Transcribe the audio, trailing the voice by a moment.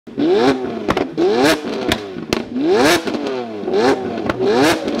What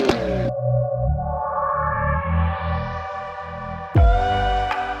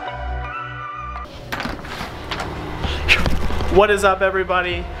is up,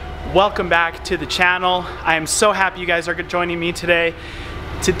 everybody? Welcome back to the channel. I am so happy you guys are joining me today.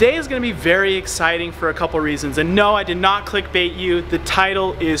 Today is going to be very exciting for a couple reasons. And no, I did not clickbait you. The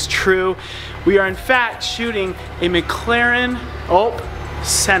title is true. We are in fact shooting a Mclaren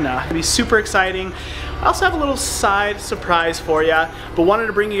Senna. It'll be super exciting. I also have a little side surprise for you, but wanted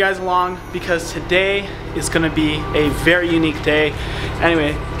to bring you guys along because today is going to be a very unique day.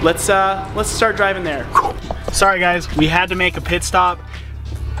 Anyway, let's start driving there. Sorry guys, we had to make a pit stop.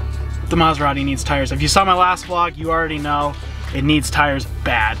 The Maserati needs tires. If you saw my last vlog, you already know it needs tires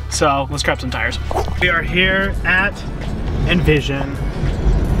bad. So let's grab some tires. We are here at Envision.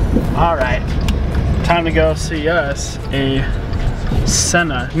 All right, time to go see us a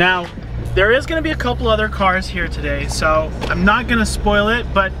Senna. Now, there is gonna be a couple other cars here today, so I'm not gonna spoil it,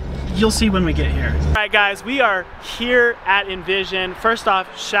 but you'll see when we get here. All right guys, we are here at Envision. First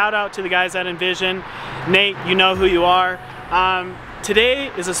off, shout out to the guys at Envision. Nate, you know who you are.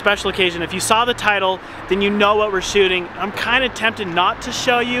 Today is a special occasion. If you saw the title, then you know what we're shooting. I'm kind of tempted not to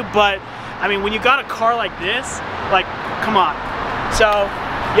show you, but I mean, when you got a car like this, like, come on. So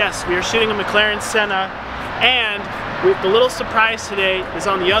yes, we are shooting a Mclaren Senna, and the little surprise today is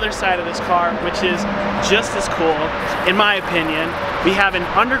on the other side of this car, which is just as cool, in my opinion. We have an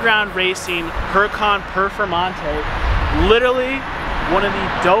underground racing Huracan Performante, literally one of the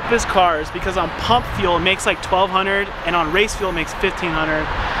dopest cars, because on pump fuel it makes like 1,200 and on race fuel it makes 1,500.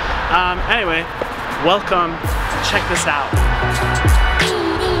 Anyway, welcome, check this out.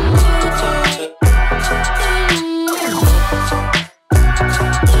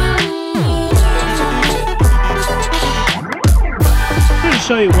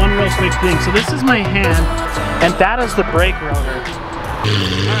 Show you one real quick thing. So this is my hand, and that is the brake rotor.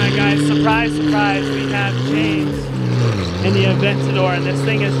 Alright guys, surprise, surprise, we have James in the Aventador, and this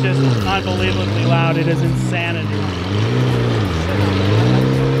thing is just unbelievably loud. It is insanity.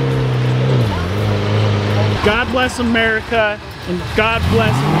 God bless America, and God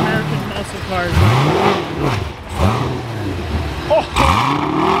bless American muscle cars. Oh.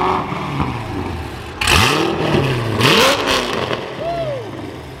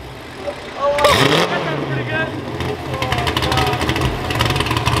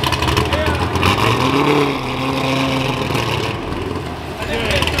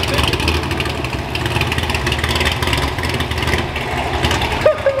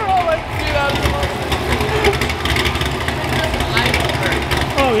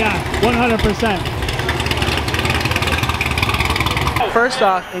 Oh yeah, 100%. First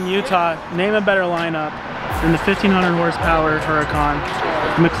off, in Utah, name a better lineup than the 1,500 horsepower Huracan,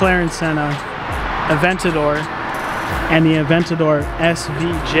 Mclaren Senna, Aventador, and the Aventador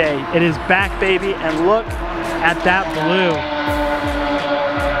SVJ. It is back, baby, and look at that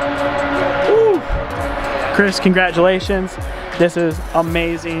blue. Woo. Chris, congratulations. This is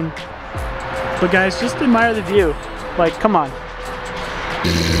amazing. But guys, just admire the view. Like, come on.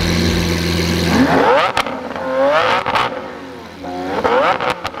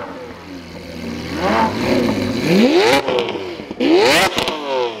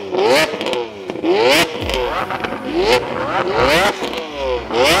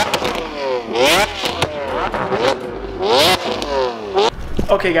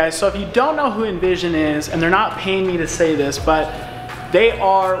 Okay guys, so if you don't know who Envision is, and they're not paying me to say this, but they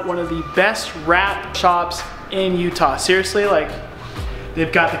are one of the best wrap shops in Utah. Seriously, like,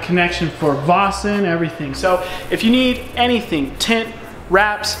 they've got the connection for Vossen, everything. So if you need anything, tint,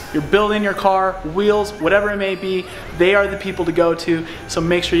 wraps, you're building your car, wheels, whatever it may be, they are the people to go to. So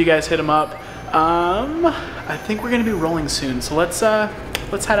make sure you guys hit them up. I think we're gonna be rolling soon, so let's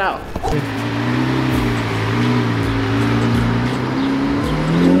head out.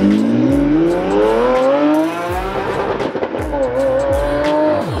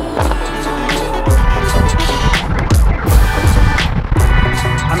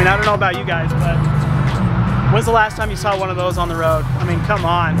 I mean, I don't know about you guys, but when's the last time you saw one of those on the road? I mean, come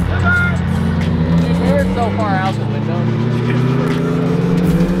on. We're so far out the window.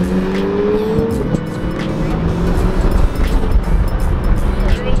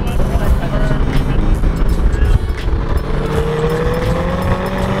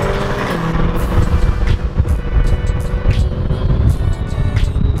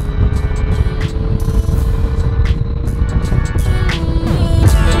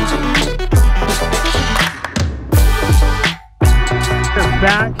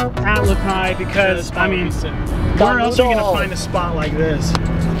 Back at LaPie because, I mean, where else are you going to find a spot like this?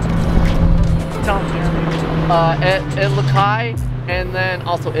 Tell them, Jeremy. At Lakai, and then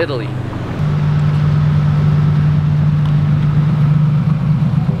also Italy.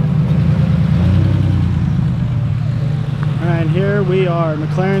 Alright, here we are,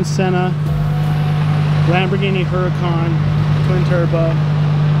 McLaren Senna, Lamborghini Huracan, twin turbo.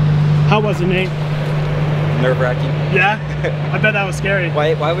 How was it, Nate? Nerve-wracking. Yeah? I bet that was scary.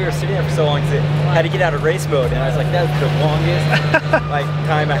 Why we were sitting there for so long, because it had to get out of race mode, and I was like, that was the longest like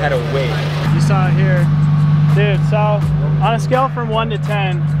time I had to wait. You saw it here. Dude, so on a scale from 1 to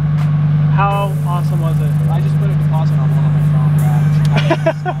 10, how awesome was it? I just put a deposit on one of my front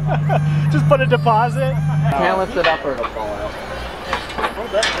racks. Just put a deposit? Can't lift it up or it'll fall out.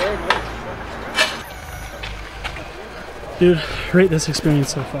 Dude, rate this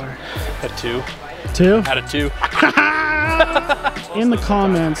experience so far. A 2. 2? Out of 2. In the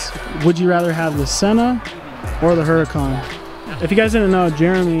comments, would you rather have the Senna or the Huracan? If you guys didn't know,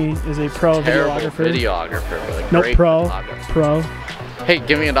 Jeremy is a pro Terrible videographer. but a No, great pro. photographer. Pro. Hey,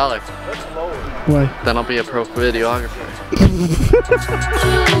 give me $1. What? Then I'll be a pro videographer.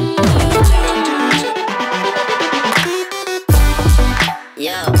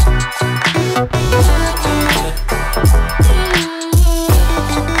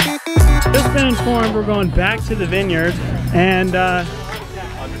 Just been informed we're going back to the vineyard, and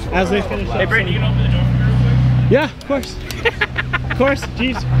as they finish up. Hey, Brandon, you can open the door for me real quick? Yeah, of course. Of course,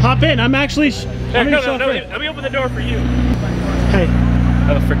 jeez. Hop in. I'm actually. No, let me open the door for you. Hey,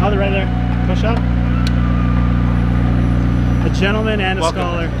 Oh, frick. oh, they're right there. Push up. A gentleman and a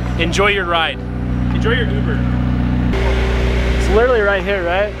scholar. Enjoy your ride. Enjoy your Uber. It's literally right here,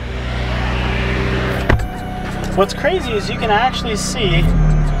 right? What's crazy is you can actually see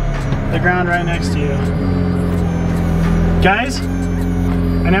the ground right next to you. Guys,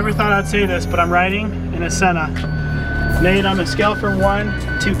 I never thought I'd say this, but I'm riding in a Senna. Nate, on a scale from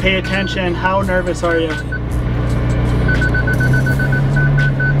 1 to pay attention, how nervous are you?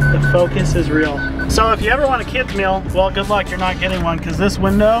 The focus is real. So if you ever want a kid's meal, well, good luck, you're not getting one, because this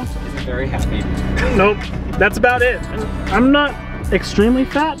window, Very happy. nope, that's about it. And I'm not extremely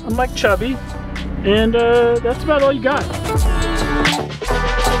fat, I'm like chubby, and that's about all you got.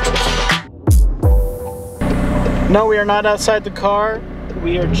 No, we are not outside the car,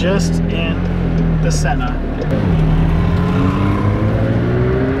 we are just in the Senna.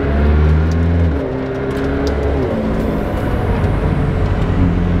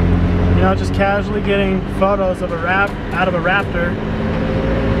 You know, just casually getting photos of out of a Raptor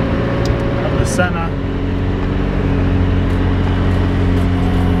of the Senna.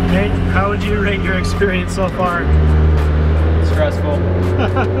 Nate, how would you rate your experience so far? Stressful.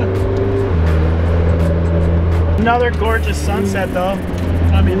 Another gorgeous sunset though.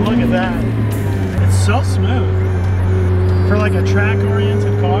 I mean, look at that. It's so smooth. For like a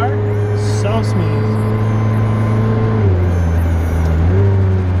track-oriented car, so smooth.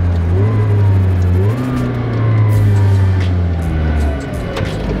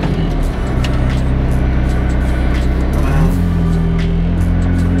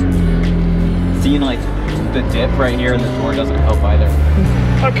 Seeing like the dip right here in the door doesn't help either.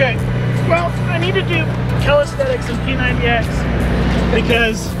 Okay, well, I need to do calisthenics and P90X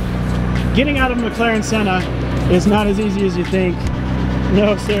because getting out of McLaren Senna is not as easy as you think.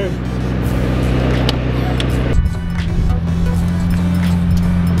 No, sir.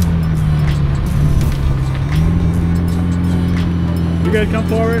 You good? Come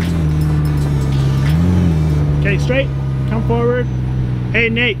forward. Okay, straight. Come forward. Hey,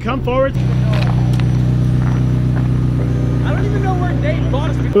 Nate, come forward. I don't even know where Nate bought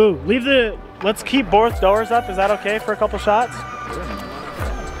us. Ooh, leave the, let's keep both doors up. Is that okay for a couple shots?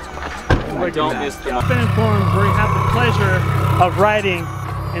 Don't miss the I've been informed we have the pleasure of riding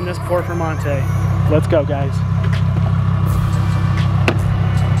in this Performante. Let's go, guys.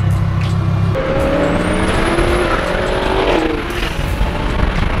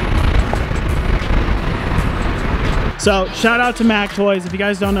 So, shout out to Mac Toys. If you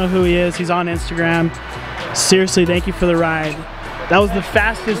guys don't know who he is, he's on Instagram. Seriously, thank you for the ride. That was the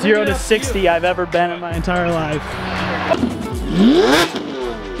fastest 0 to 60 I've ever been in my entire life.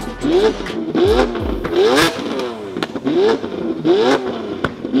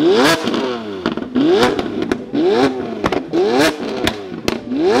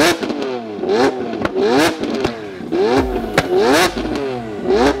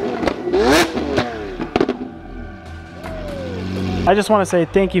 I just want to say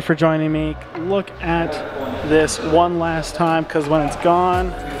thank you for joining me. Look at this one last time, because when it's gone,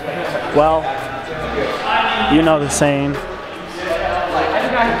 well, you know the saying.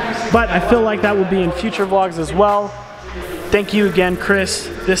 But I feel like that will be in future vlogs as well. Thank you again, Chris.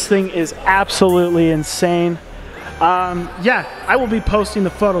 This thing is absolutely insane. Yeah, I will be posting the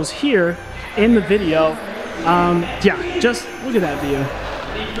photos here in the video. Yeah, just look at that view.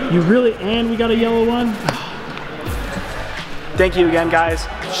 You really, and we got a yellow one. Thank you again, guys.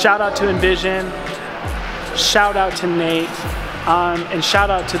 Shout out to Envision, shout out to Nate, and shout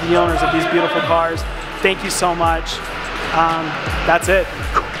out to the owners of these beautiful cars. Thank you so much. That's it.